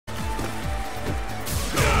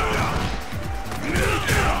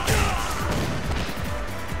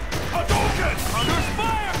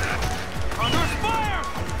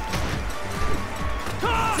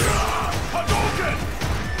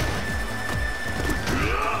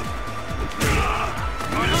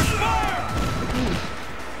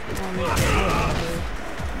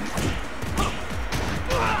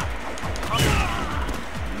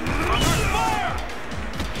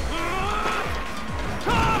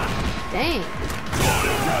Dang.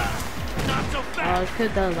 Oh, I could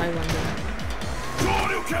have done like one there.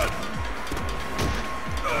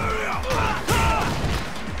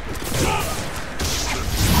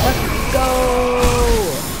 Let's go!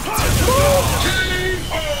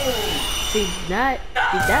 See that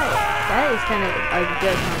is kind of a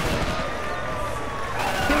good combo.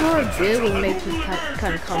 People are good when they make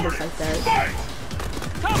kind of combos like that.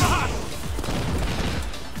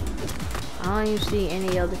 I don't even see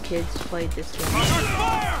any other kids play this game.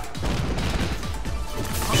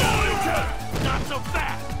 Not so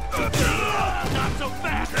fast! Not so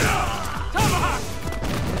fast!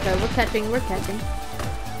 Okay, we're catching.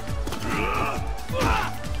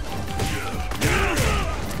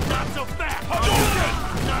 Not so fast!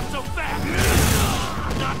 Not so fast!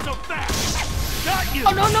 Not so fast! Got you!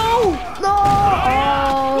 Oh no!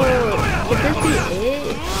 Oh! Would this be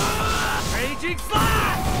it? Raging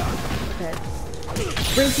slash! Okay.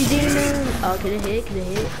 Frenzy demon! Oh, can it hit?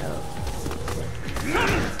 Oh.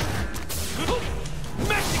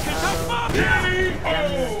 Mexican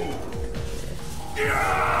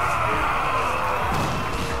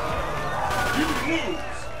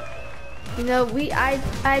You know, I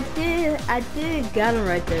did got him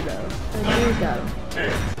right there though. I did got him.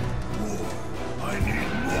 I need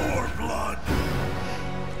more blood.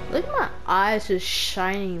 Look at my eyes just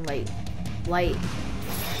shining like light.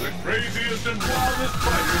 The craziest and wildest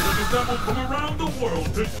fighters have assembled from around the world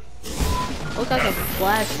to Looks like a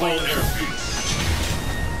flashlight.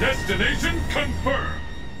 Destination confirmed.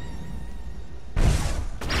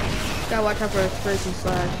 Gotta watch out for a frozen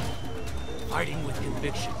slash. Fighting with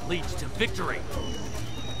conviction leads to victory.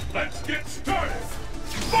 Let's get started.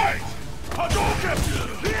 Fight! Hadouken!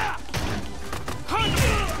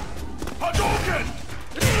 Hadouken! Hadouken!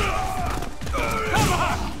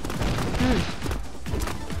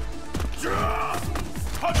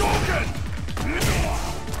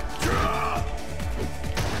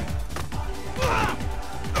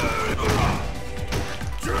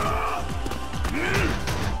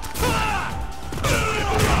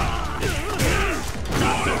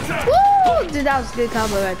 Woo! Dude, that was a good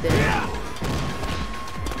combo right there.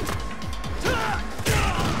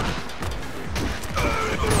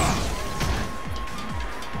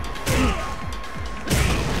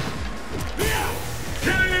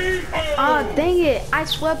 Oh, dang it. I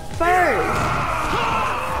swept first.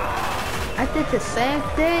 I did the same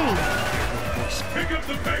thing. Pick up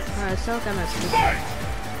the pace. Alright, so I'm gonna skip.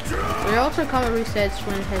 There are also combo resets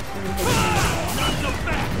when it hits Not so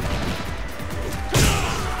fast.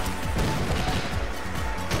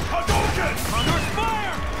 Hadouken! Under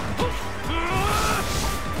fire!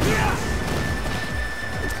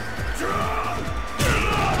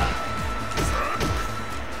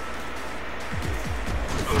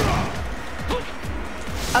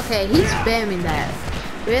 Okay, he's spamming that.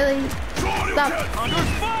 Really? Stop. Under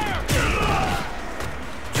fire!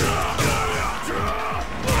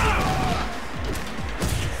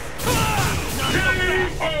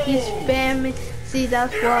 He's spamming. See,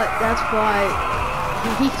 that's why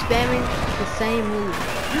he's spamming the same move.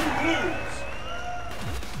 You lose.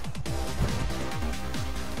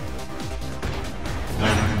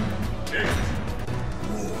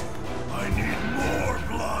 I need more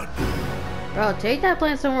blood. Bro, take that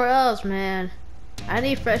plant somewhere else, man. I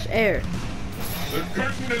need fresh air. The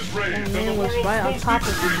curtain is raised And on man the was world's right on most top of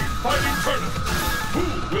extreme him. fighting tournament. Who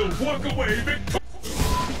will walk away victorious?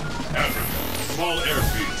 Africa, small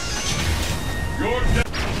airfield.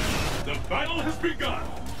 The battle has begun.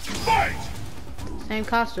 Fight! Same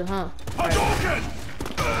costume, huh? Hadouken!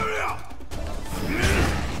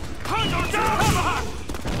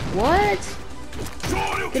 What?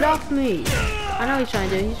 Get off me! I know what he's trying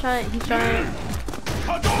to do. He's trying.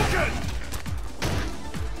 Hadouken!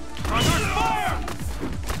 Under fire!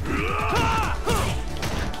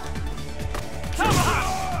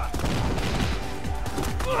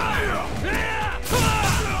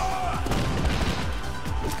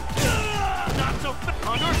 Not so fast!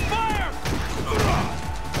 Under fire!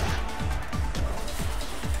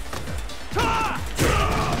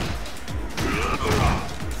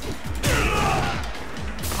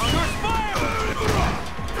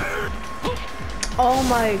 Oh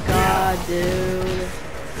my god, dude.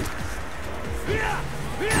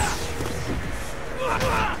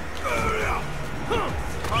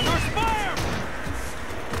 Under fire!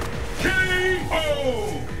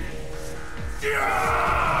 KO!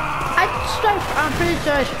 I'm pretty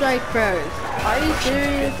sure I strike first. Are you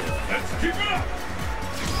serious? Let's keep it up!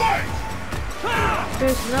 Fight!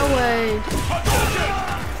 There's no way. Oh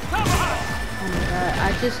my god, I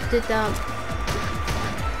just did that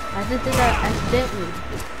accidentally.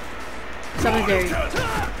 Jump there.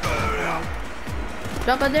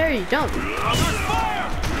 Jump up there, you jump.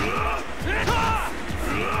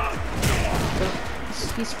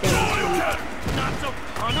 He's spamming.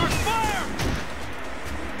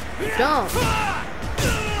 Jump.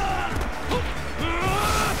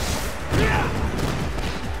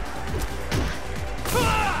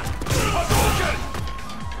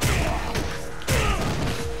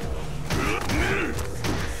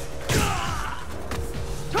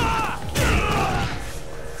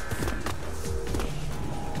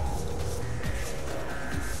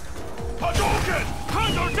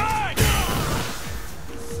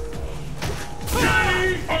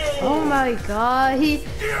 Oh my god,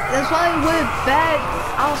 that's why he went back.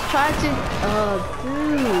 I was trying to,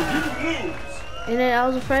 dude. And then I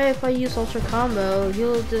was afraid if I use ultra combo,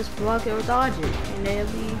 he'll just block it or dodge it. And then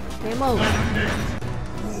it'll be game over.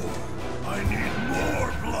 I need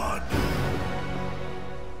more blood.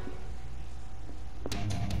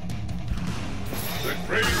 The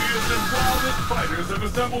craziest and wildest fighters have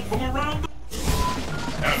assembled from around the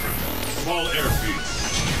Africa, small airfield.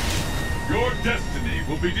 Your destiny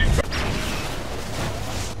will be determined.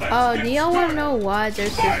 Do y'all want to know why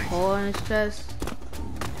there's this hole in his chest?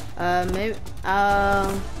 Maybe,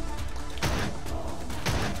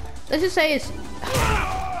 let's just say it's,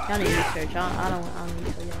 y'all need research, I don't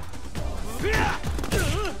need to y'all.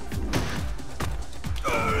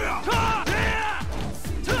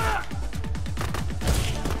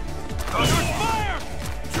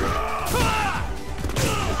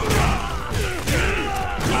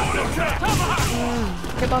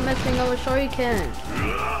 Keep on messing over Shoryuken.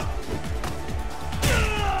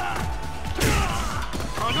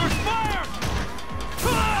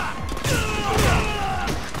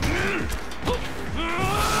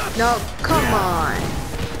 No, come on.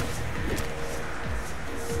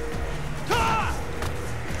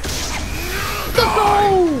 Let's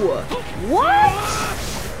go! What?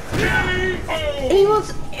 He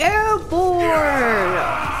was airborne!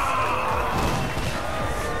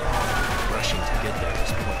 Rushing to get there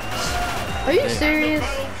is pointless. Are you serious?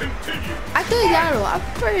 I could've got him. I'm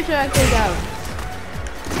pretty sure I could've got him.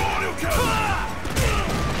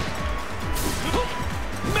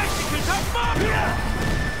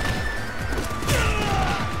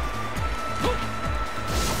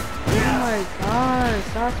 Oh my god,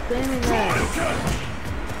 stop spamming that.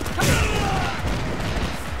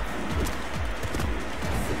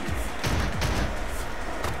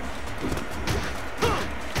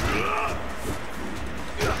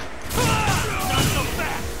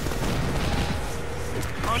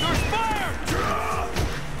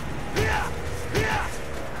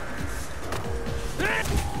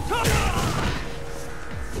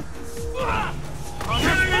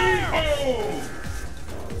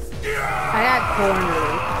 I got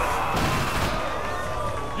cornered.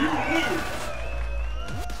 You lose.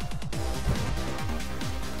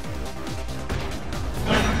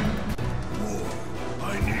 I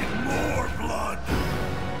need more blood.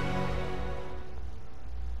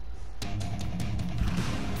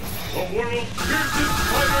 The world's fiercest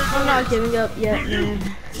fighters. I'm not giving up yet, man.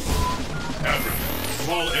 Africa,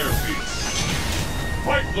 small airfield.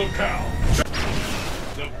 Fight locale.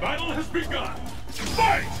 The battle has begun.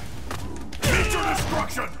 Fight! Meet your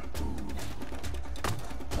destruction!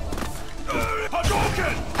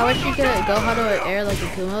 Hadouken! I wish you could go Hado air like a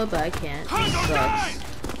Kuma, but I can't. It sucks.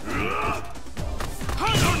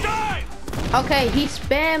 Okay, he's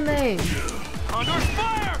spamming. Under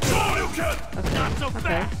fire! Hadouken! Okay. Not so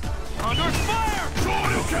fast! Under fire!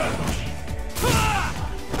 Hadouken!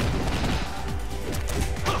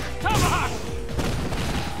 Tomahawk!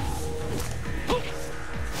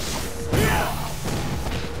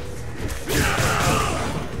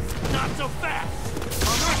 Not so fast!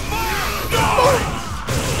 Under fire!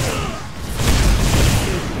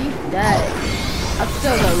 He's dead. I'm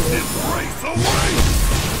still gonna lose. Race away!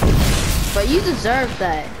 But you deserve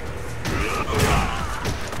that.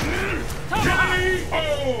 K.O.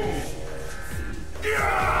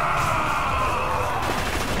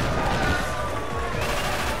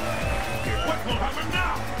 What will happen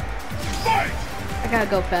now? Fight! I gotta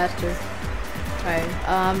go faster. Alright,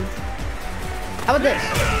 how about this?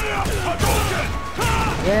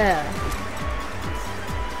 Yeah.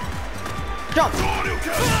 Jump!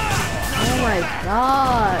 Oh my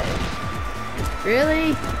god.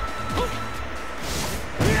 Really?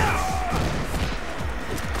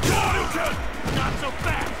 Not so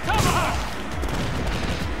fast! Tomahawk!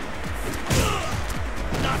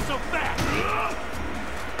 Not so fast!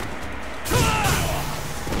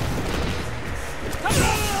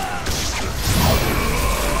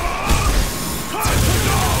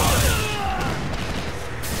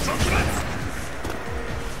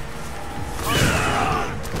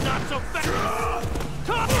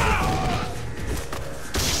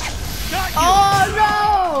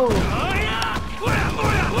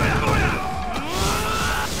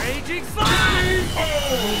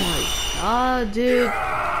 dude.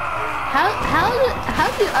 How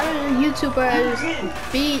do other YouTubers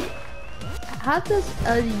beat? How does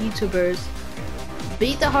other YouTubers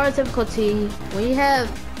beat the hard difficulty when you have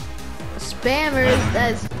spammers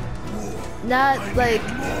that's not like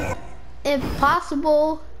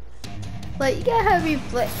impossible? Like you gotta have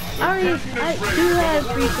reflex. I do have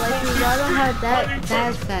reflexes, but I don't have that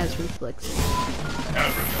fast reflexes.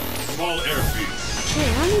 Africa, small airfield. Hey,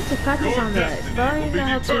 I need to practice on that. But I don't even know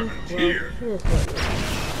how to.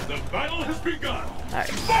 The battle has begun. Alright.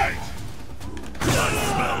 Fight!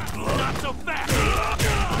 Not so fast!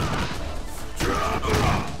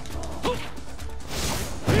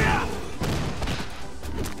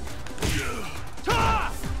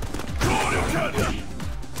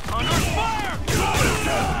 Under fire!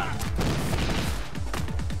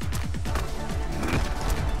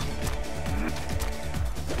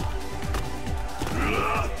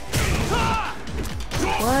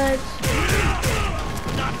 What?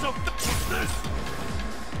 Not so fast!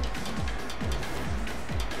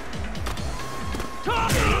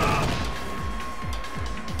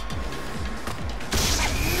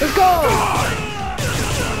 Let's go!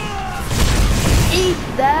 Eat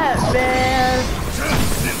that, man!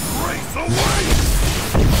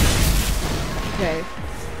 Okay.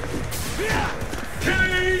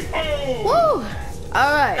 KO! Woo!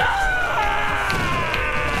 Alright.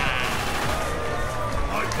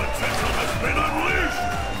 My potential has been unleashed!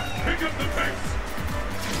 Pick up the pace!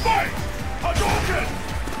 Fight! Hadouken!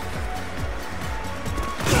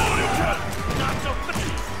 Not so fast!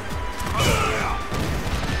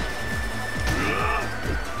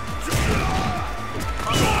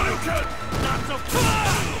 Not so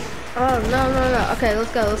fast! Oh, no. Okay,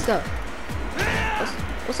 let's go.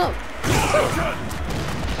 What's up?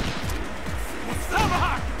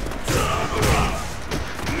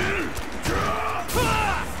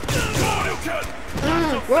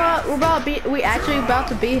 We actually about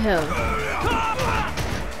to beat him.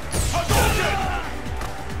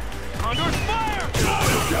 Under fire!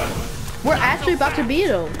 We're actually about to beat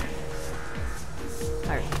him.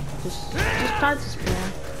 Alright, just practice,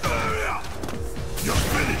 man. You're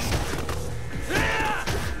finished!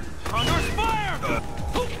 Under fire!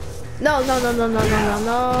 No. Under fire!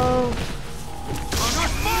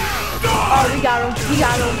 Oh, we got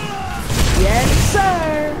him. Yes,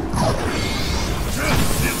 sir.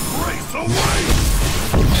 Race away!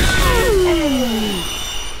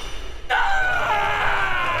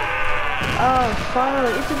 Oh,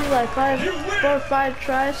 finally. It took me like 4 or 5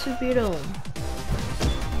 tries to beat him.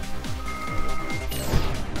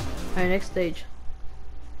 Alright, next stage.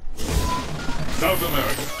 South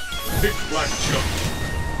America, pitch black jump.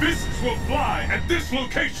 Fists will fly at this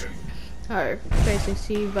location. Alright, facing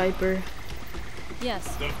Sea Viper.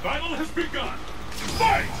 Yes. The battle has begun.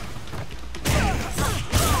 Fight!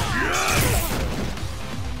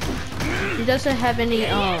 He doesn't have any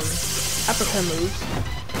uppercut moves,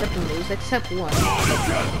 weapon moves, except one.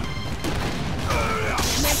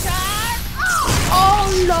 Oh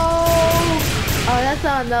no! Oh, that's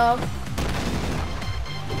not enough.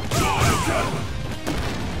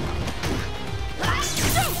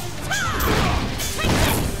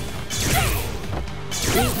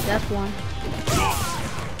 That's one.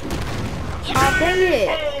 Oh, dang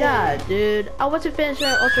it! God, dude. I want to finish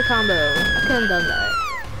that ultra combo. I couldn't have done that.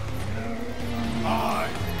 I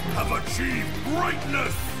have achieved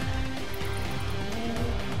greatness!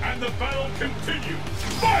 And the battle continues.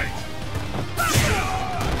 Fight!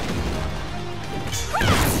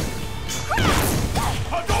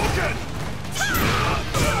 Hadouken!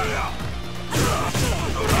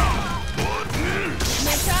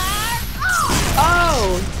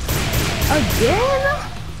 Oh! Again?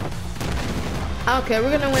 Okay,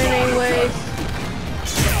 we're gonna win anyways.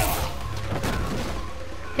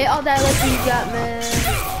 Hit all that lucky you got, man.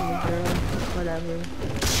 Oh, girl. Whatever.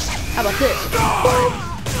 How about this? Boom.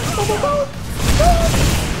 Boom, boom, boom. Boom.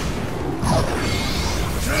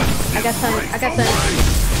 I got time.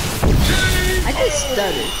 I just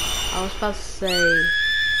stuttered. I was about to say.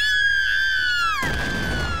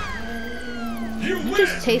 You You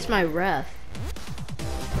just taste my breath.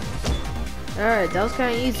 Alright, that was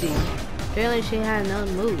kind of easy. Apparently she had no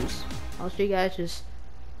moves. Also, you guys just.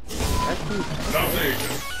 South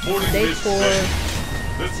Asia, morning Stage mist 4. set.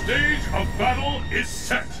 The stage of battle is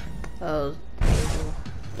set. Oh.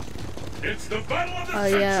 It's the battle of the Oh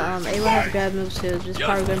yeah, Ava has grab moves too. There's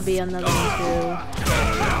probably gonna be another one too.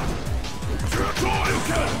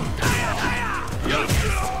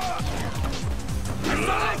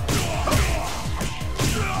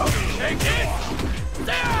 Take it!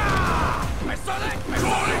 There! My Sonic! My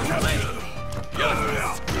Sonic!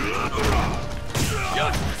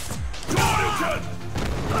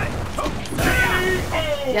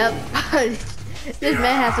 Yep. This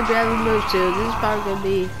man has to grab his move too. This is probably gonna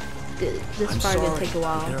be. This is probably gonna take a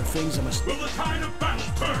while. There are things I must. Will the tide of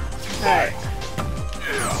battle turn? Alright.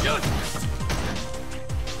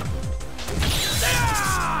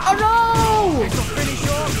 Oh no!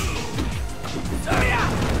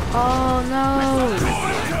 Oh no!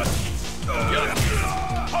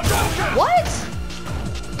 What?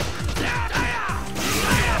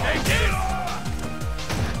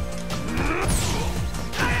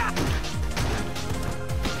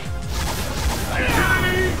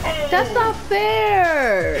 That's not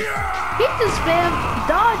fair! He just spammed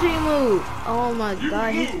dodging move! Oh my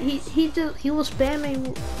god, he was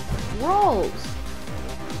spamming rolls.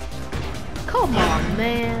 Come on,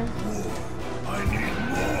 man. I need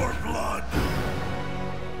more blood.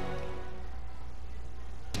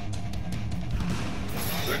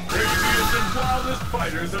 The craziest and wildest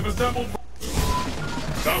fighters have assembled from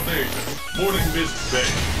South Asia, Morning Mist Bay.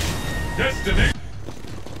 Destiny.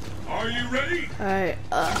 Are you ready? Alright,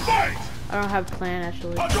 Fight! I don't have a plan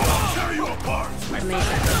actually. I don't tear you apart. I mean,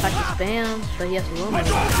 if I can spam, but he has to roam it.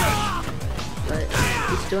 But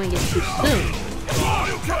he's doing it too soon.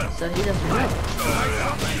 So he doesn't know.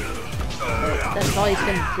 But that's all he's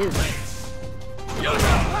gonna do.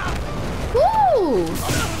 Woo!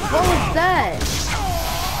 What was that?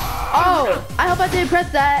 Oh! I hope I didn't press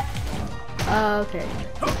that! Okay.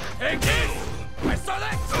 Hey, kid! I saw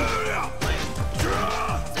that!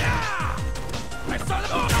 I saw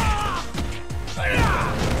that!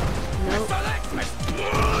 Nope.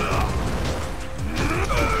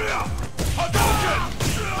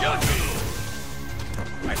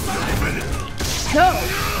 No!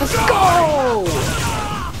 Let's go!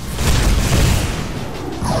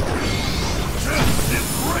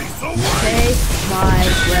 Take my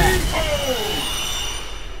breath.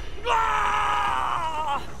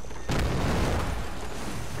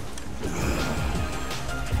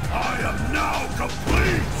 I am now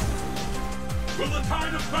complete! Will the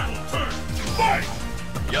tide of battle turn? Fight!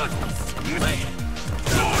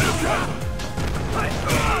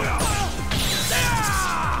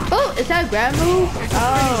 Oh, is that a grab move? Oh.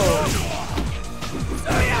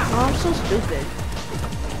 Oh, I'm so stupid.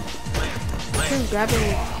 I'm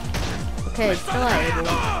grabbing. Okay, chill out, Abel.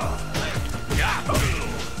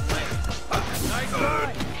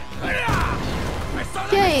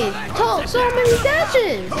 Dang, so many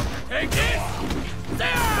dashes! Hey, kid!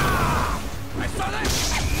 I saw that!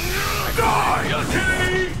 KO!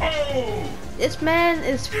 This man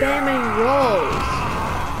is spamming rolls.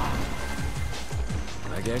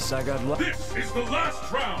 I guess I got luck. This is the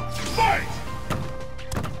last round. Fight!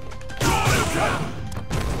 Oh no.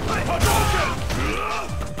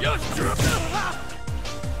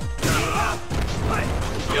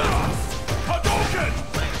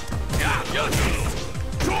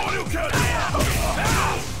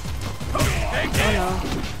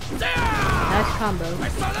 Nice combo.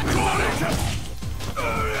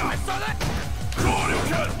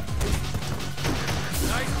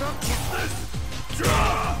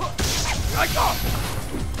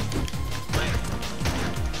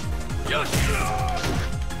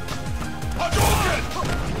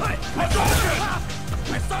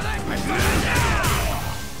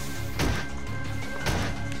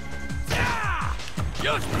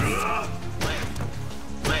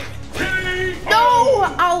 No!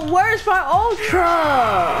 Oh, where's my ultra?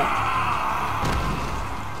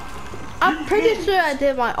 I'm pretty sure I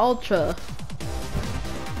did my ultra.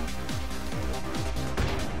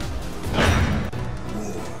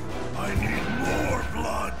 I need more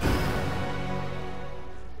blood.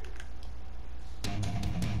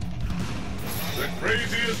 The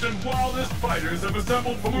craziest and wildest fighters have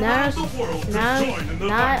assembled from around the world to join in the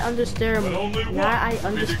fight. Now I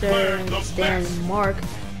understand Mark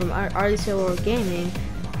from RDC World Gaming.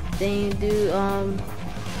 They do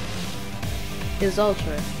his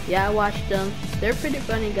ultra. Yeah, I watched them. They're pretty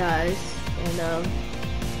funny guys, and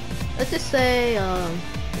let's just say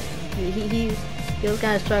he was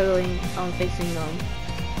kind of struggling on facing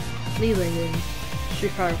Leland in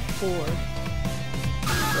Street Fighter 4.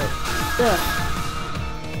 But,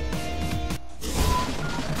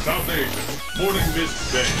 South Asia, Morning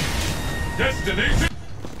Mist Bay. Destination.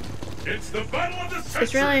 It's the battle of the century.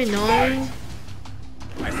 it's really annoying.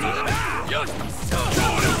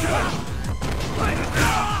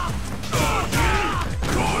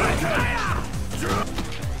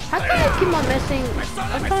 How come I keep on missing?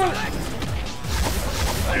 I'm trying.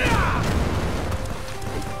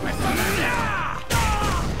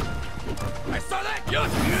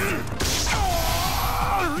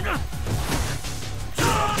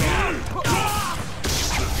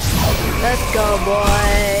 Let's go,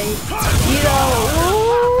 boy. You know,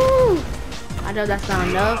 woo! I know that's not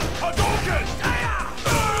enough.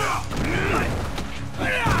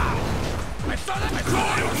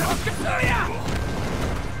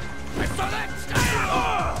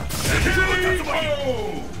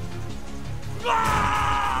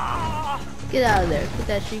 Get out of there. Get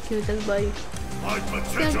that street cute with everybody. My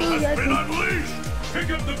potential has been unleashed! Pick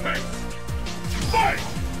up the pace! Fight!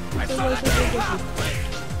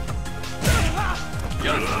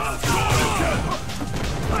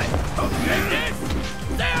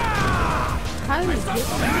 How do you get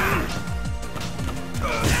that?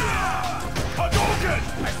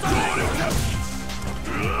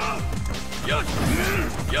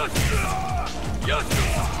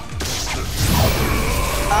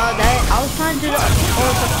 That I was trying to do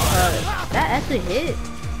that actually hit.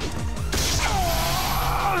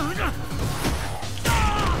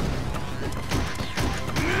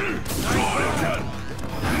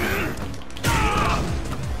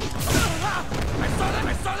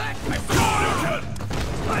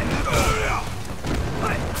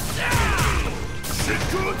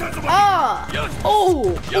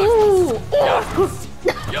 Oh!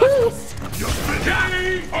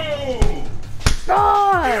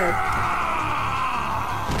 God!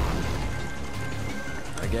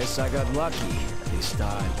 I guess I got lucky this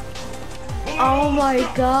time. Oh my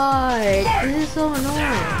god! This is so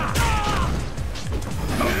annoying.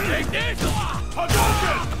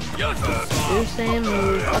 Do same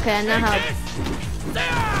move. Okay, I know how.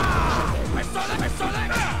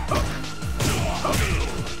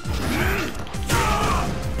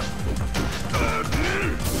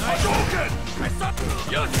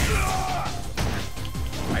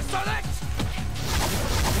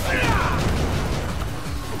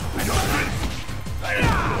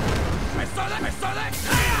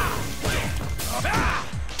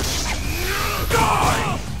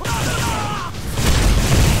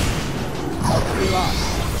 We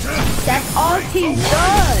lost. That's all he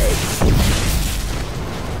does.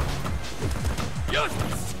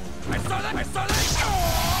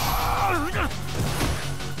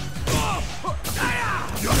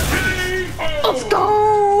 Let's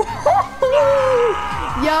go!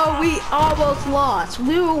 Yo, we almost lost.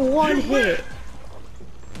 We were one hit.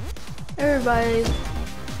 Everybody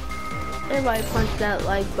punch that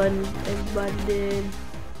like button. Everybody did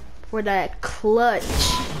for that clutch.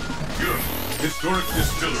 Good. Historic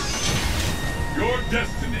Distillery. Your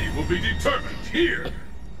destiny will be determined here.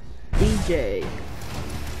 DJ.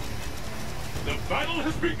 The battle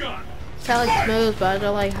has begun. Kinda like smooth, but I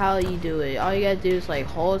don't like how you do it. All you gotta do is like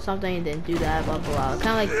hold something and then do that, blah blah blah.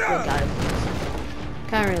 Kinda like what guys.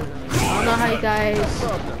 Kinda really annoying. I don't know how you guys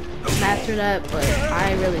master that, but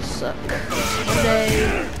I really suck. One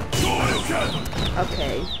day.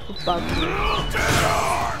 Okay, fuck you.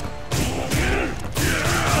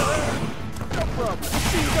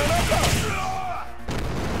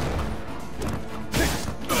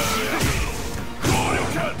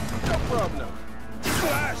 No problem.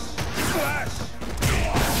 Flash!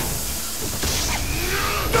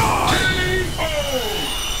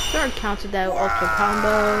 Sure counted that ultra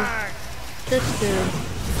combo. Just to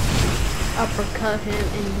uppercut him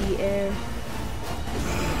in the air.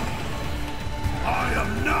 I am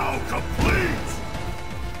now complete.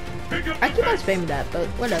 I keep on spamming that, but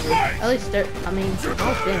whatever. At least they're, I mean,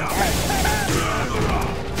 I'll spam that.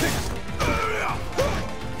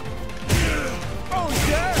 Oh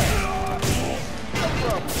yeah!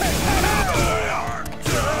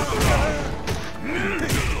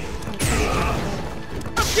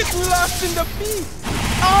 Get lost in the beat!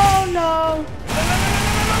 Oh no!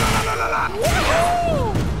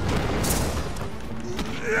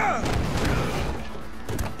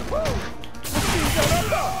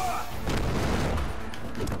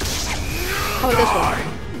 Oh, this one.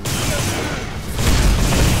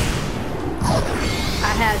 I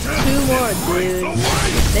have 2 more, dude.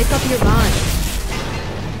 Make up your mind.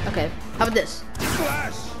 Okay, how about this?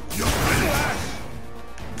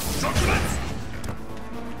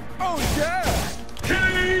 Oh yeah!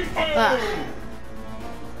 Ah.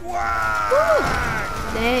 Woo.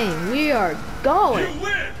 Dang, we are going.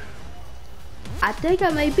 I think I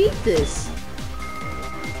may beat this.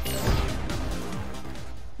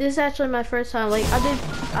 This is actually my first time. Like I did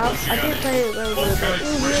play it a little bit, but it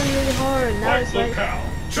was really, really hard. Now it's like,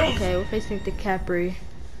 okay, we're facing DiCaprio.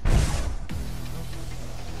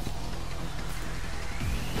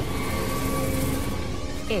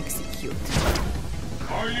 Execute.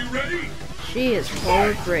 Are you ready? She is full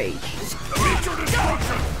of rage.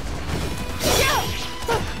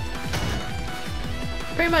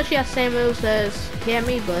 Pretty much, she has the same moves as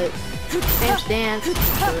Cammy, but Same stance,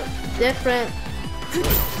 different.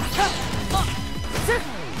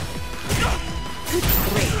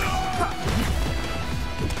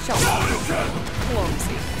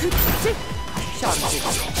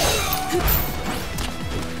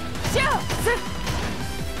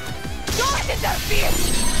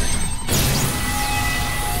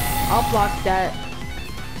 I'll block that.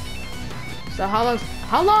 So how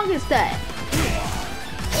long is that?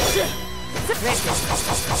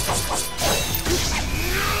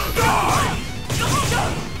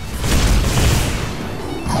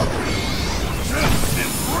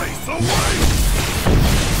 Embrace away!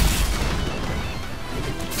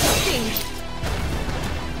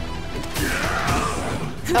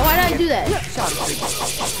 Oh, why did I do that?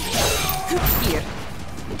 Here.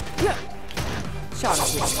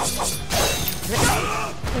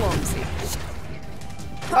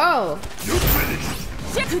 Oh. You finished!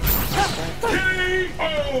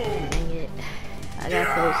 Dang it. I got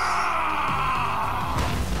close.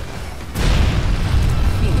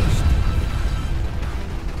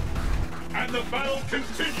 And the battle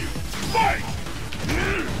continues! Fight!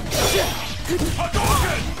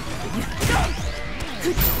 Hadouken!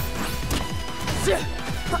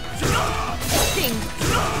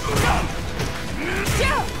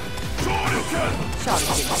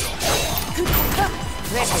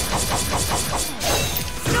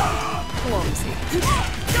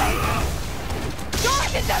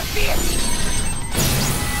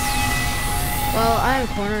 Well, I am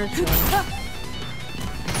cornered.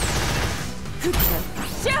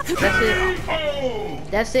 So. That's it.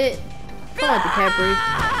 That's it. Come on, DiCaprio.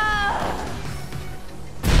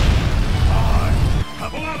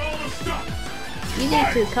 Have allowed all the stuff! You need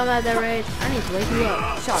to come out of that rage. I need to wake you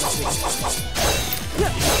up.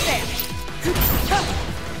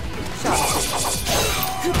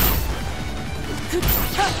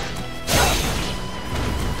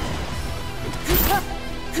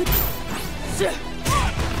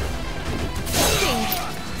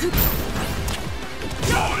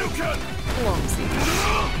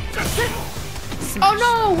 Oh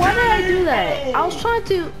no, why did I do that? I was trying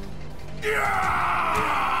to...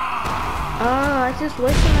 Oh, I just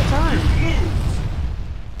wasted my time.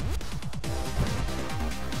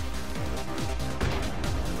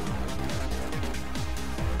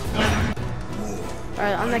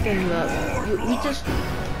 Alright, I'm not giving up. We just...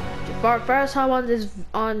 For first time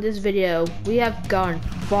on this video, we have gone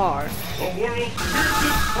far. The world's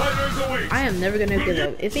fiercest fighters await! I am never gonna give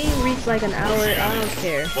up. If it reaches like an hour, I don't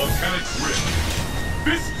care. Volcanic rift.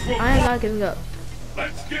 Fists will I am not giving up.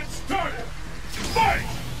 Let's get started! Fight!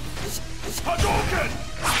 Hadouken!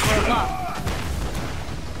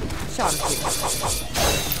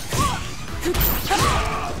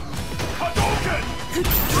 Hadouken!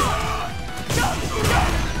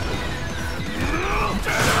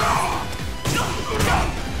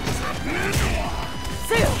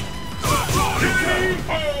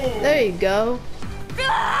 There you go.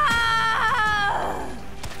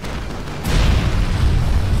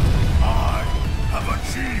 I have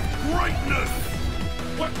achieved greatness!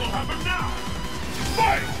 What will happen now?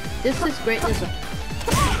 Fight! This is greatness.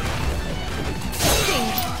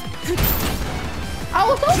 I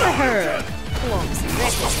was over her. Hadouken!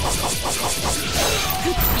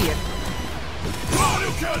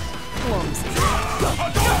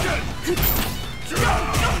 Hadouken!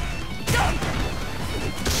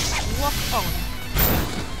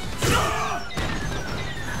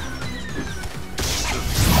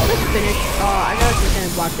 Let's finish. I know it's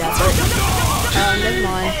gonna block that, but never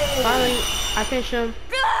mind. Finally, I finished him.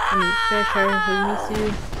 Finish her. Himitsu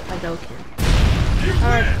Hadouken.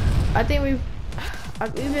 Alright, I think we've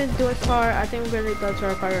been doing so far. I think we're gonna go to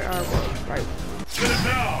our part. Right.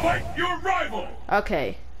 Now, fight your rival!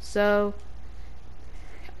 Okay, so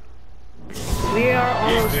we are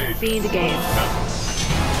almost beating the game.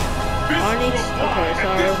 Our next, okay, so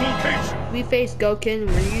we face Goken,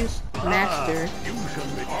 Ryu's master.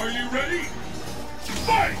 Are you ready?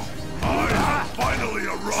 Fight! I have finally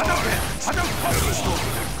arrived!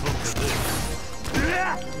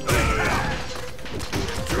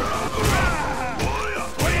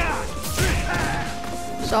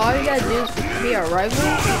 So all you gotta do is be our rival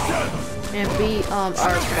and be our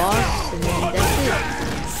boss, and then that's it.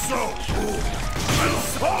 So cool!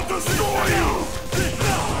 I'll destroy you!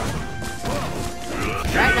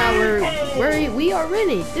 Right now we are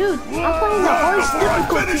winning, dude. I'm playing the hardest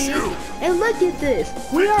difficulty, and look at this.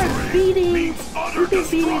 We are beating. We've been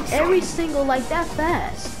beating every single like that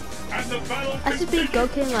fast. I just beat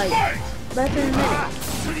Goken like less than a minute.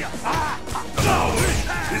 Knowledge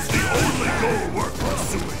is the only goal worth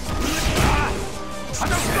pursuing. What?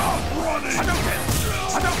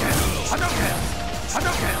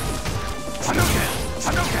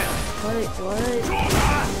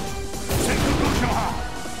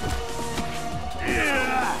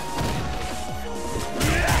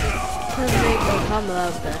 Can't make no combo out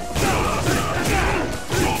of that.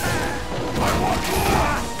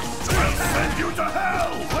 Send you to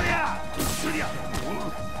hell!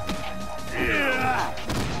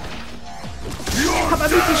 How about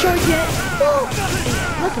Mr. Shark yet?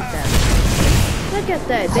 Look at that. Look at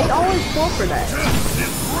that. They always fall for that.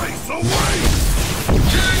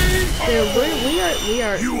 Dude, we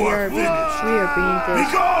are being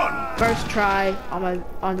this first try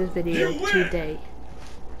on this video today.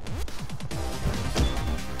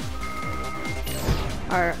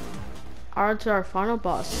 On to our final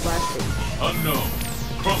boss stage. Unknown,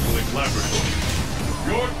 crumbling laboratory.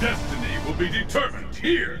 Your destiny will be determined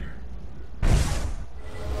here.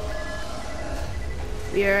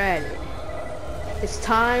 We are at it. It's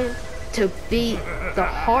time to beat the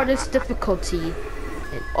hardest difficulty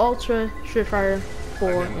in Ultra Street Fighter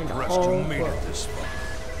 4 in the whole world.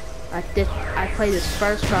 I played this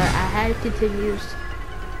first try. I had continues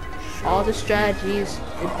all the strategies.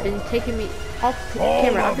 It's been taking me off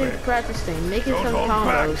camera. I've been practicing, making some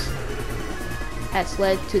combos. Has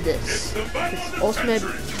led to this ultimate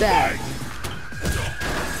bag.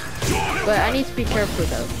 But I need to be careful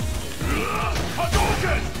though.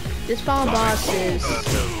 This final boss is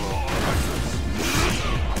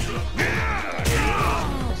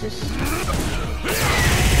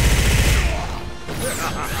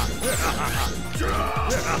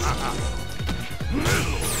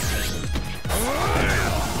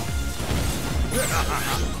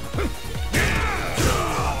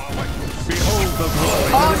Behold the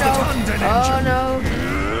glory. Oh no!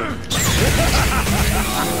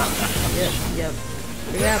 Yep.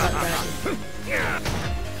 Yeah, about that.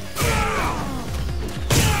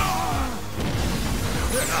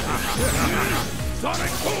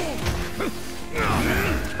 Sonic Boom!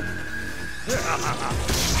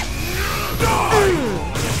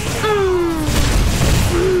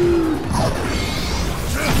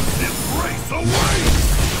 Embrace away!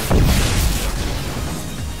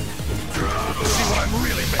 See what I'm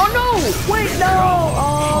really made. Oh no! Wait, no!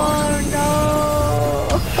 Oh no!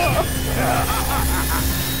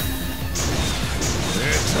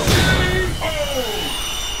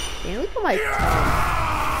 Man, look at my tongue.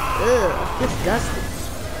 Ugh, disgusting.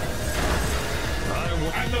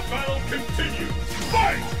 And the battle continues.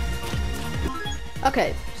 Fight!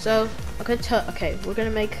 Okay, so we're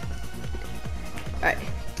gonna make. Alright,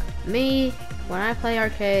 me when I play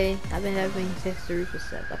arcade, I've been having history for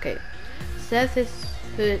Seth. Okay, Seth is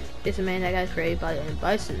a man that got created by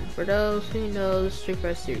Bison. For those who know the Street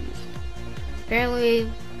Fighter series,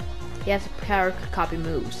 apparently he has power copy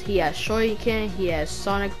moves. He has Shoryuken, he has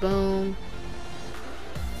Sonic Boom,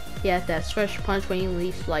 he has that stretch punch when he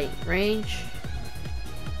leaves light range.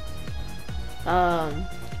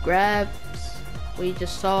 Grabs we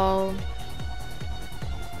just saw,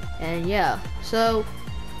 and yeah. So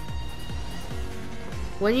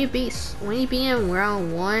when you beat in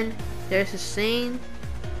round 1, there's a scene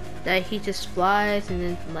that he just flies and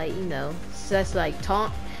then says like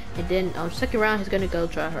taunt, and then second round he's gonna go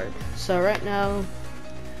try hard. So right now,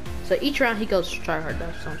 each round he goes try hard.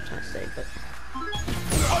 That's what I'm trying to say, but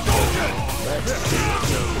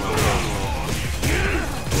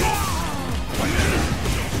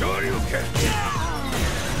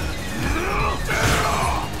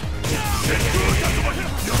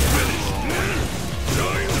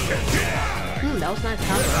that was nice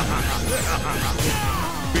counter.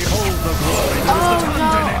 Behold the glory. Oh no!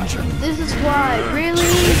 This is why, really?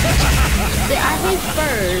 I hate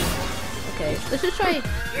birds. Okay, let's just try.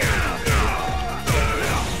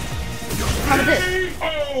 How about this?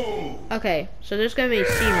 Okay, so there's gonna be a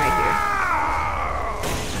scene right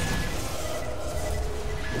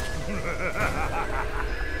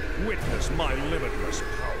here. Witness my limitless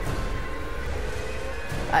power.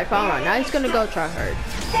 Alright, follow on. Now he's gonna go try hard.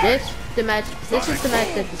 This is the match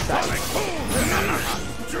that decides.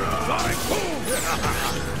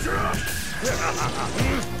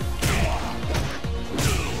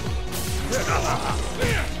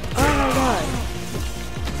 Oh my god.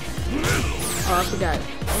 Oh, I forgot.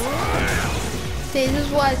 See, this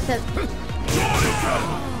is why I said.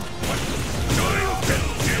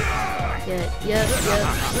 Yep.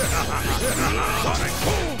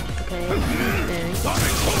 Okay, then.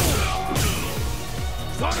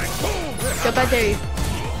 Jump out there.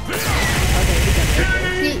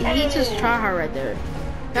 Okay, he just try hard right there.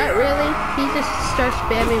 Not really. He just starts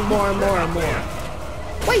spamming more and more and more.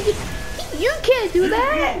 Wait, he You can't do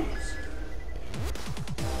that.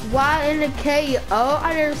 Why in the KO?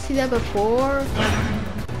 I never seen that before.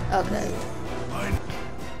 Okay.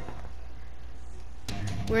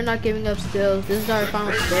 We're not giving up still. This is our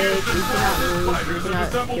final stage. We cannot lose. We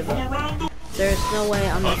cannot give up. There's no way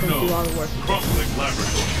I'm not gonna do all the work. Crumbling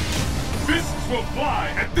laboratory. Fists will fly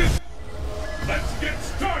at this. Let's get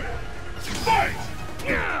started. Fight!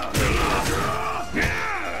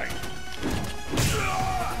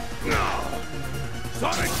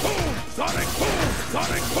 Sonic boom! Sonic boom!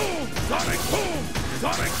 Sonic boom! Sonic boom!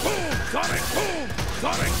 Sonic boom! Sonic boom!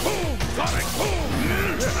 Sonic boom! Sonic boom!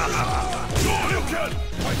 Shoryuken!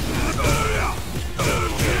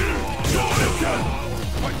 Shoryuken!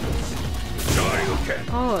 Shoryuken!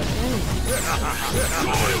 Oh, dang.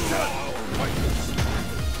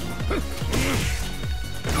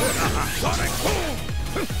 Sonic boom!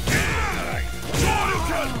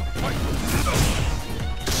 Shoryuken!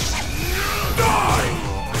 Die!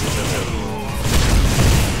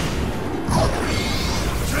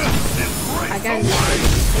 I got it.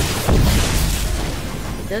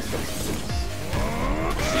 This looks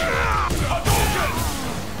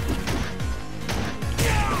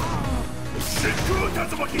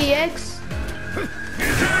EX.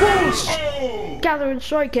 Whoosh! Gather and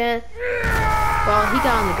Shuriken. Well, he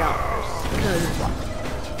got on the ground first. No, he blocked.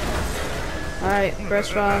 Alright,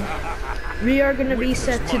 first round. We are gonna be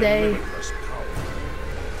set today.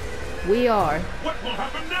 We are. What will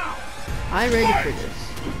happen now? I'm ready for this.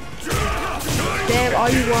 Spam all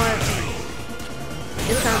you want.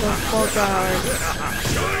 This time goes full guard.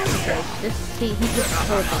 Okay, this he just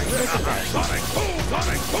teleporting. Look at that. Sonic boom!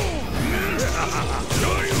 Sonic boom!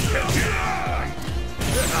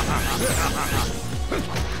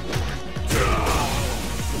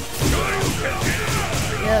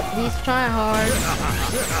 Yep, he's trying hard.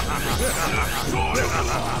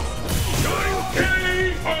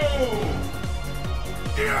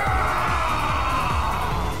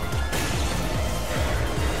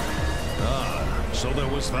 So there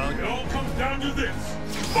was value. It all comes down to this.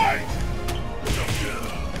 Fight!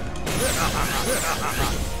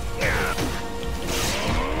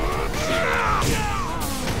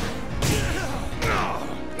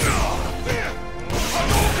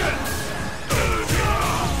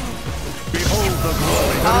 Behold the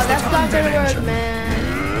glory. Oh, that's not gonna work, man.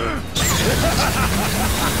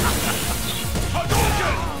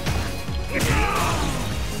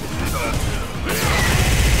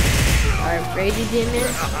 Alright, Brady Demon.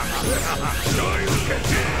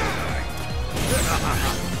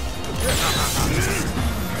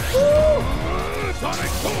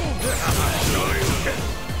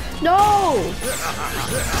 No!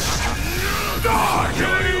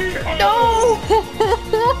 No!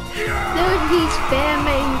 Dude, he's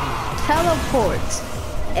spamming teleports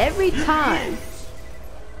every time.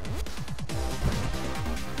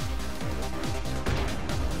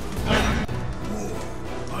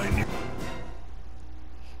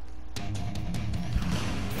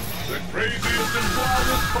 The craziest and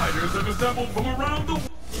wildest fighters have assembled from around the world.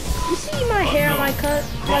 You see my hair, my cut,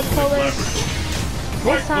 my color?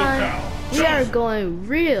 This time, we are going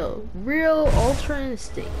real Ultra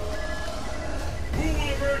Instinct. Who will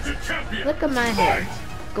emerge a champion? Look at my hair,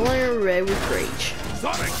 going red with rage.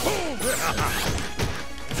 Sonic boom!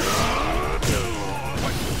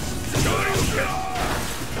 Hadouken!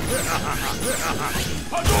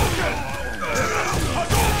 Hadouken!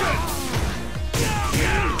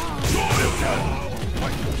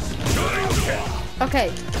 Okay,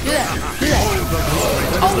 do that.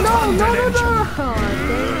 Oh no! Oh, dang it.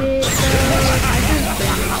 I just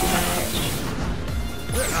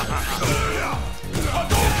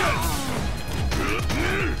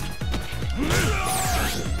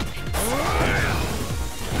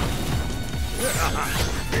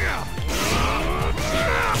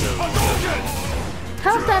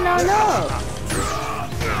how's that not enough?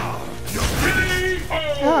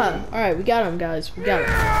 Alright, we got him, guys. We got him.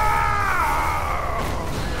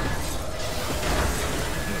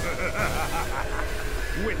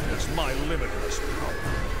 Witness my limitless power.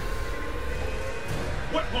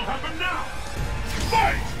 What will happen now?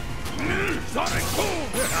 Fight! Sonic boom!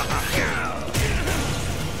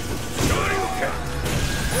 Shoryuken!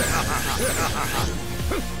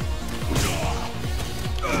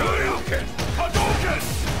 Shoryuken! Hadouken!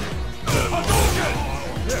 Hadouken!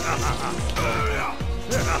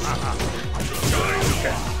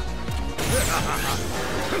 Shoryuken!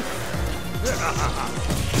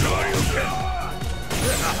 Shoryuken!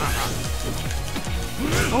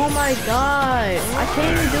 Oh my god! I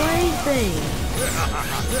can't even do anything!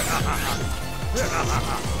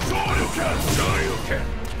 Shoryuken! Shoryuken!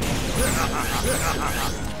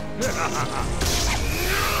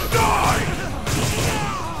 Die!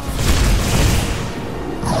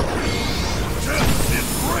 Death is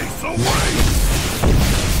race away!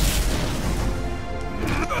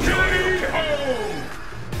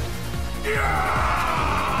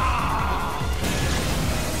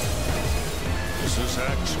 This is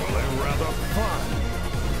actually rather fun.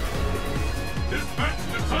 This match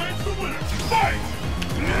decides the winner. Fight!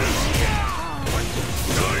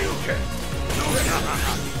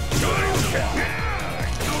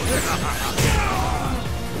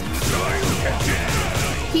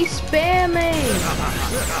 He's spamming.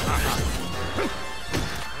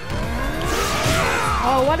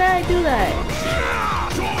 Oh, why did I do that?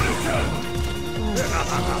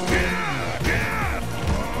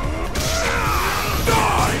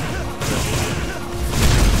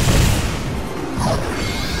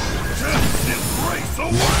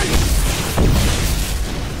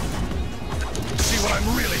 See what I'm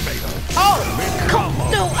really made of. Oh,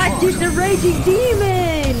 no, I did the raging demon.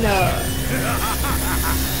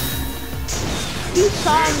 You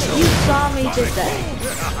saw me did that.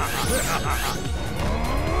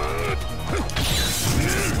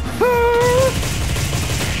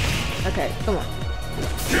 Okay, come on.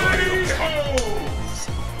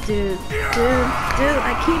 Dude,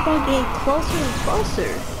 I keep on getting closer and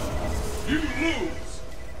closer. You lose!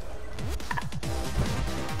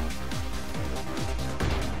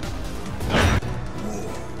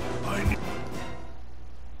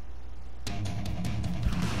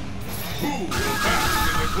 Who will bask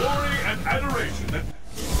in the glory and adoration that...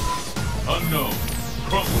 Unknown,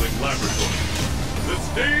 crumbling laboratory. The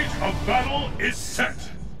stage of battle is set!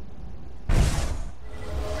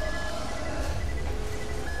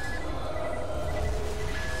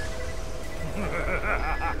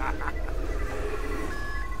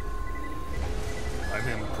 I'm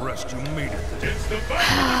impressed you made it. It's the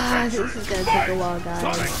battle of the This is gonna take a while, guys.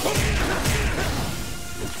 Sonic boom!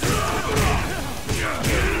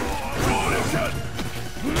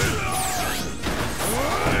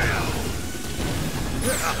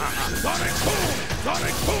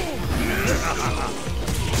 Sonic boom!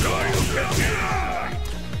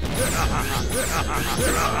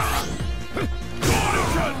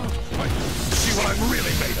 See what I'm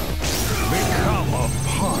really made of. Become a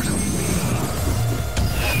part of me.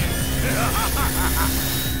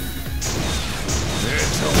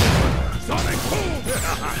 It's over. Sonic boom!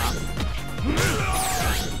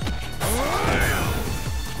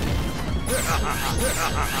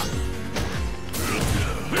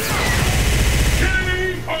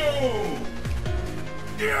 K.O.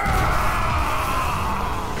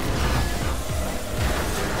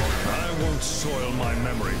 I won't soil my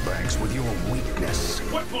memory banks with your weakness.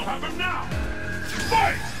 What will happen now?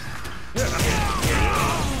 Fight!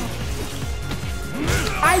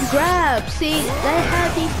 I grab. See, they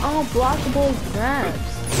have these unblockable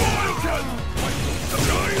grabs.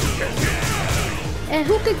 And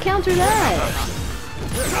who could counter that?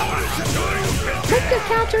 Who could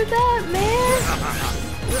counter that, man?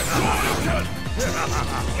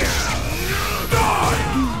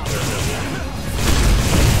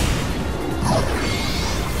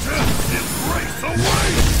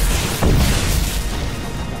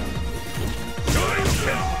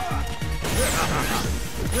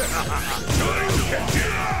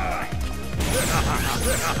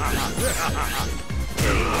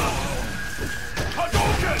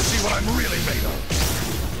 See what I'm really made of.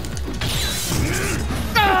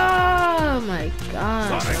 Oh my god.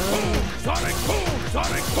 Sonic boom! Sonic boom!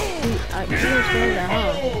 Sonic boom! I can't stand that,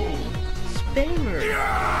 huh? Spammer.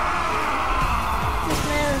 This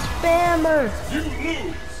man is spammer. You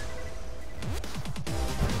lose!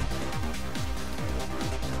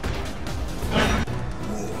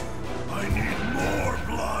 I need more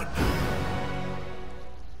blood.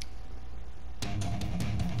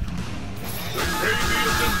 The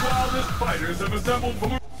craziest and wildest fighters have assembled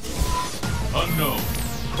from unknown,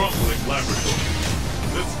 crumbling laboratory.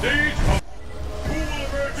 The stage of who will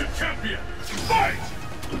emerge a champion? Fight!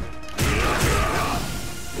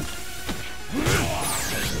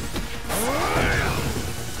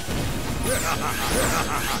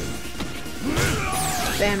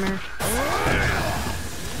 Spammer.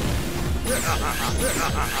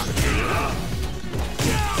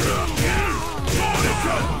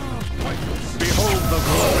 Behold the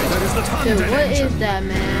glory that is the Dude, Tanden what engine. is that,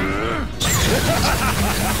 man?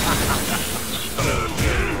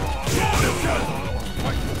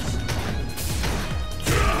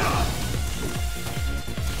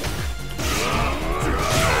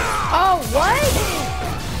 Oh, what?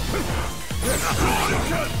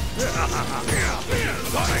 Sonic boom!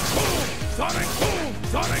 Sonic boom! Sonic boom!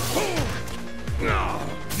 Sonic boom!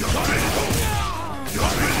 Sonic boom!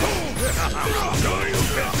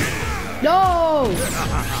 No!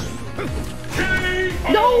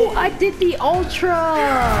 No! I did the ultra!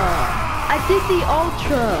 I did the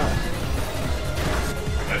ultra!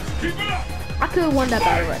 Let's keep it up. I could have won that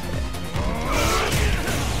battle right there.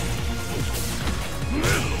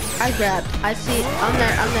 I grabbed. I see. I'm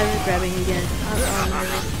never grabbing again. I'm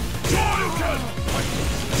never.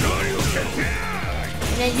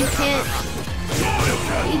 Man, you can't.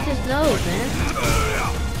 He just knows, man.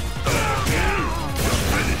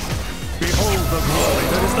 Behold the glory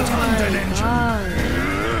that is the Tanden engine!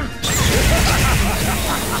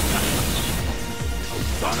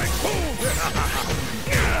 Sonic boom!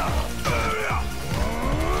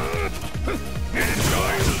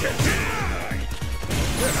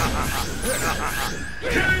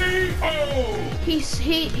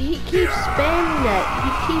 He keeps spamming that. He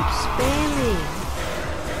keeps spamming.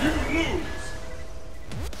 You lose.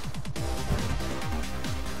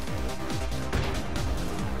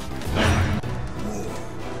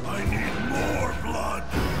 I need more blood!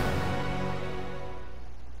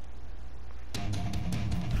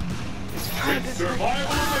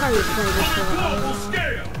 Survival How you play this on a global one?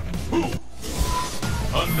 scale. Who?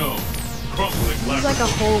 Unknown. Crumbling He's like a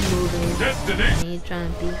laboratory. whole movie. Destination. He's trying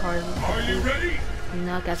to beat hard. Are you ready? You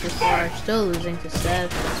know, got this far, still losing to Seth.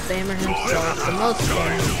 Spammer himself, the most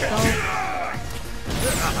spammer himself.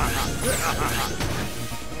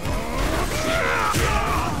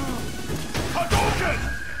 Hadouken!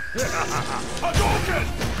 Hadouken!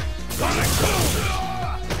 Sonic boom!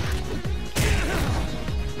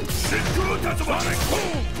 Shinku Tatsuba! Sonic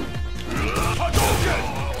boom! Hadouken!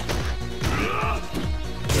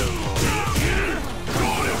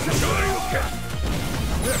 Shoryuken!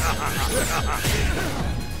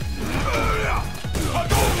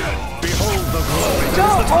 Hadouken! Behold the glory that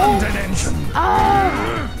is the Tanden engine!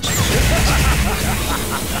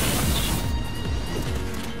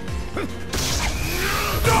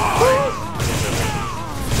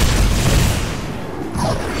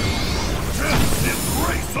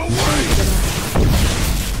 Embrace away!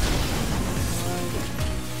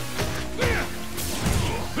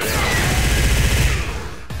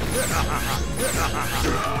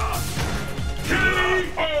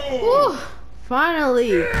 Woo!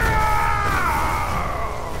 Finally!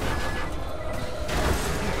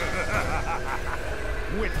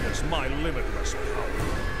 Witness my limitless power.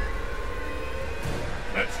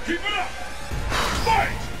 Let's keep it up.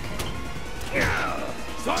 Fight!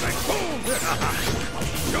 Sonic boom!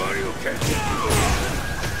 Shoryuken!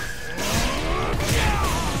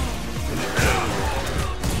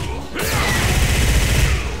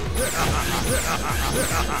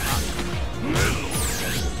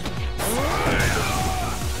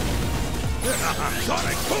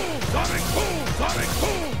 Sonic boom! Sonic boom! Sonic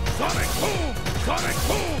boom! Sonic boom! Sonic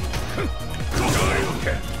boom!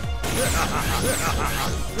 Shoryuken!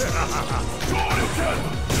 Shoryuken!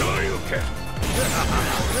 Shoryuken!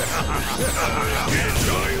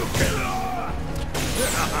 Shoryuken!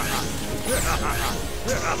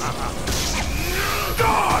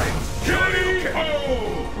 Die! Shoryuken!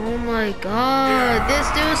 Oh my god, this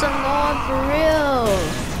dude's annoying for real!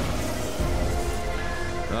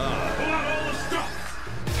 Pull out all the stops.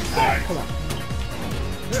 Fight! Hold on.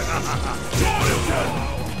 Shoryuken!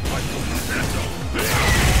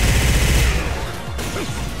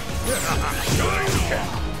 Shoryuken!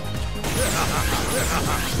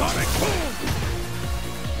 Sonic boom!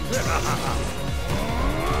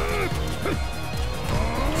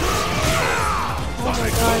 Oh my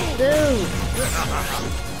god, dude!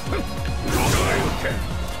 Shoryuken!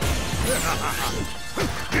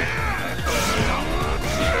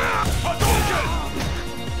 Hadouken!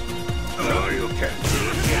 Shoryuken!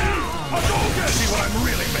 Hadouken! See what I'm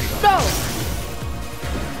really made of! No!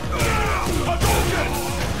 Hadouken!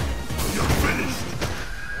 You're finished!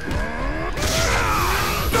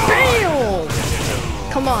 Bam!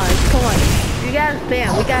 Come on, come on. You gotta spam.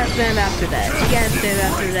 We gotta spam after that. We gotta spam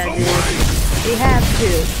after that, dude. We have to.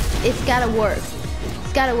 It's gotta work.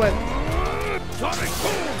 It's gotta work. Sonic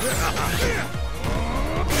boom!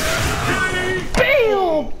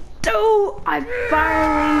 Bam! Dude, I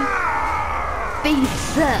finally beat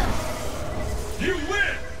Seth. You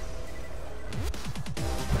win!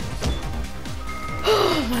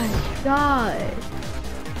 Oh my god.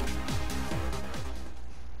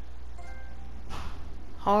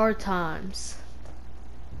 Hard times.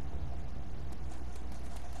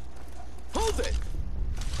 Hold it!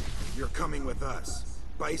 You're coming with us.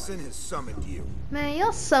 Bison has summoned you. Man,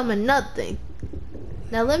 y'all summon nothing.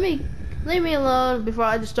 Now leave me alone before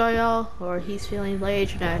I destroy y'all, or he's feeling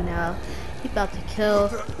rage right now. He's about to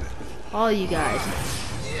kill all you guys.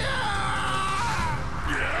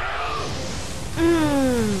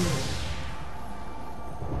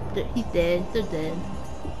 He's dead. They're dead.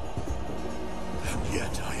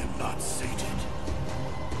 Yet I am not sated.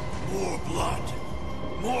 More blood,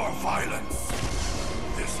 more violence.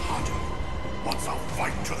 This hunter wants a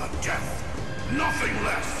fight to the death, nothing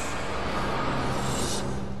less.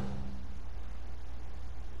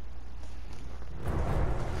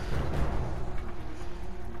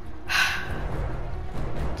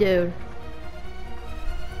 Dude.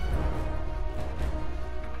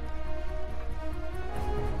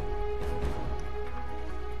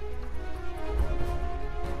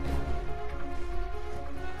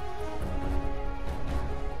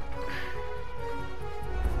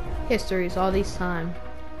 Histories all these time.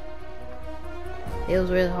 It was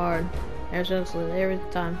really hard. Every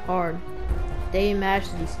time hard. They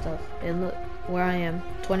matched these stuff, and look where I am,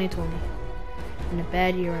 2020, in a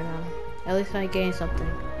bad year right now. At least I gained something.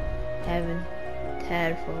 Haven't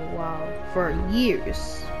had for a while, for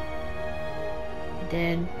years.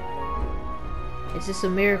 Then it's just a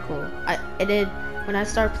miracle. And then when I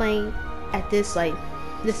start playing at this state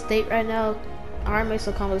right now, Iron makes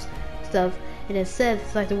some combos stuff. And it says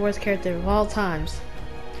it's like the worst character of all times.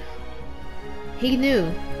 He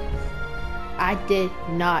knew I did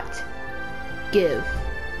not give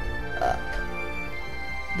up.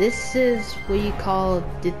 This is what you call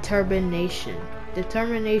determination.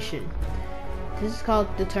 Determination. This is called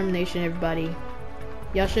determination, everybody.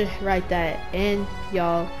 Y'all should write that in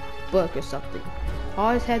y'all book or something.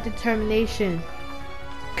 Always have determination.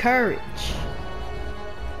 Courage.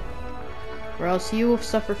 Or else you will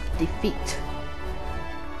suffer defeat.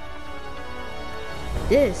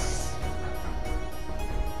 This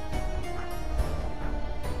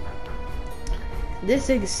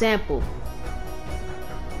example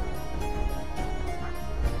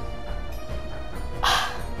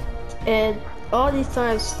and all these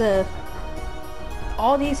times stuff,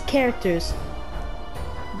 all these characters,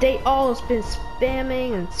 they all been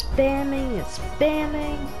spamming and spamming and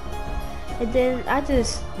spamming, and then I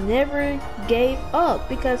just never gave up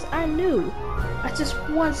because I knew, I just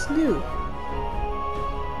once knew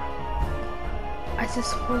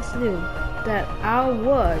that I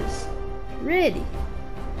was ready.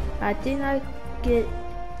 I did not give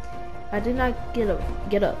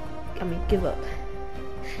up.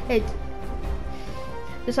 Hey,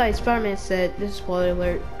 just like Spider-Man said, this is spoiler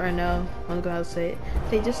alert right now, I'm gonna say it.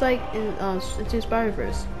 Hey, just like in Into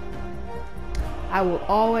Spider-Verse, I will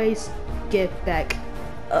always get back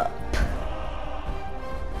up.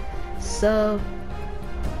 So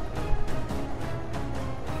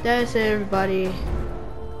that's it, everybody.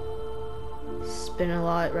 It's been a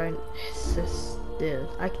lot, right? It's just, dude,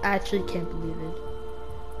 I actually can't believe it.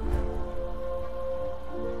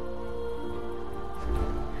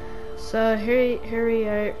 So here we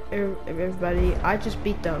are, everybody. I just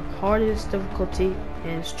beat the hardest difficulty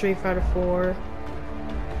in Street Fighter 4.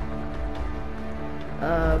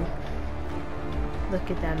 Look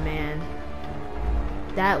at that, man.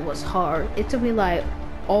 That was hard. It took me like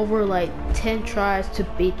over 10 tries to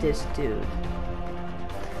beat this dude.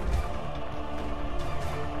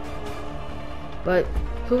 But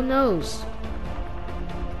who knows?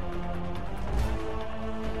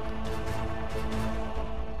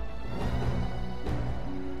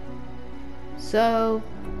 So,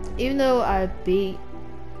 even though I beat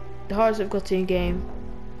the hardest difficulty in game,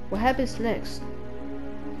 what happens next?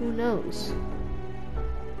 Who knows?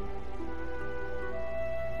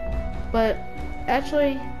 But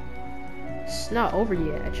actually, it's not over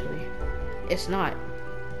yet. Actually, it's not.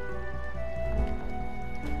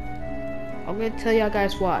 I'm gonna tell y'all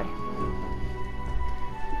guys why.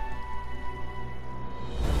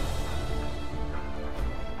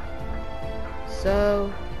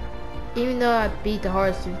 So, even though I beat the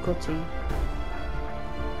hardest difficulty,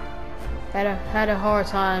 had a hard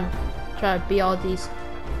time trying to beat all these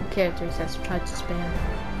characters that's tried to spam.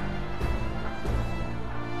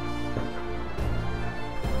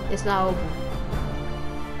 It's not over.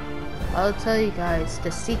 I'll tell you guys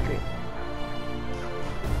the secret.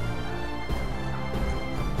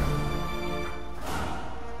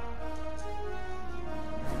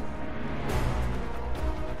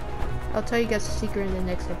 I'll tell you guys the secret in the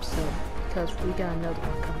next episode, because we got another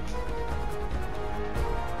one coming.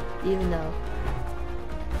 Even though,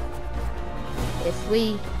 if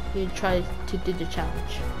we try to do the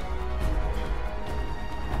challenge,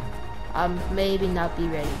 I maybe not be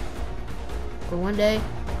ready. But one day,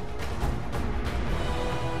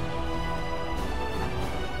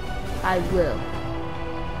 I will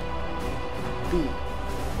be.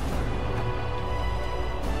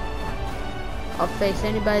 I'll face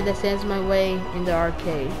anybody that stands in my way in the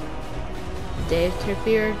arcade. If they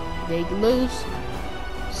interfere, they lose,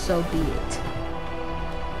 so be it.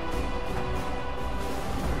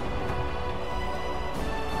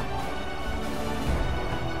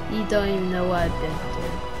 You don't even know what I've been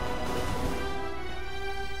through.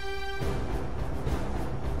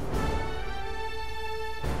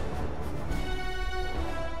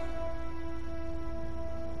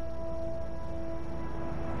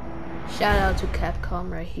 Shout out to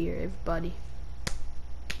Capcom right here, everybody.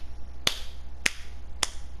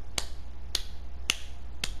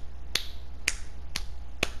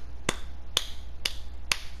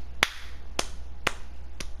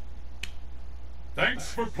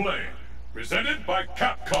 Thanks for playing. Presented by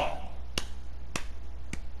Capcom.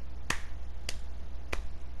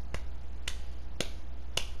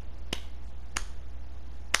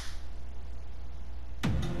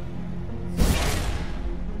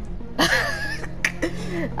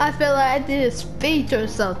 I feel like I did a speech or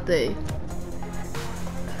something.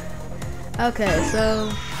 Okay,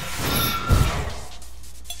 so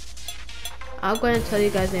I'm going to tell you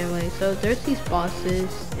guys anyway. So there's these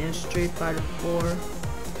bosses in Street Fighter 4.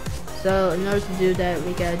 So in order to do that,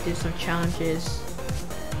 we gotta do some challenges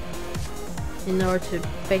in order to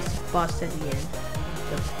face the boss at the end.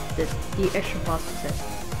 The extra bosses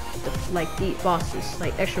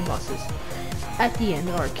like extra bosses at the end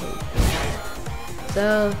of the arcade.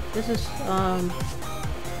 So this is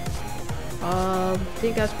thank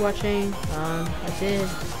you guys for watching. I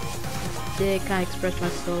did kind of express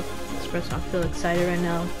myself. I feel excited right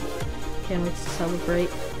now. Can't wait to celebrate.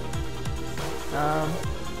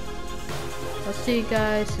 I'll see you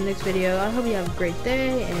guys in the next video. I hope you have a great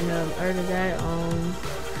day, and other than that,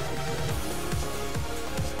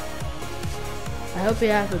 I hope you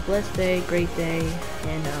have a blessed day, great day,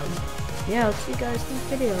 and yeah, I'll see you guys in the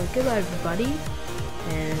video. Goodbye, everybody,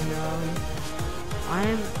 and I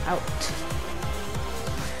am out.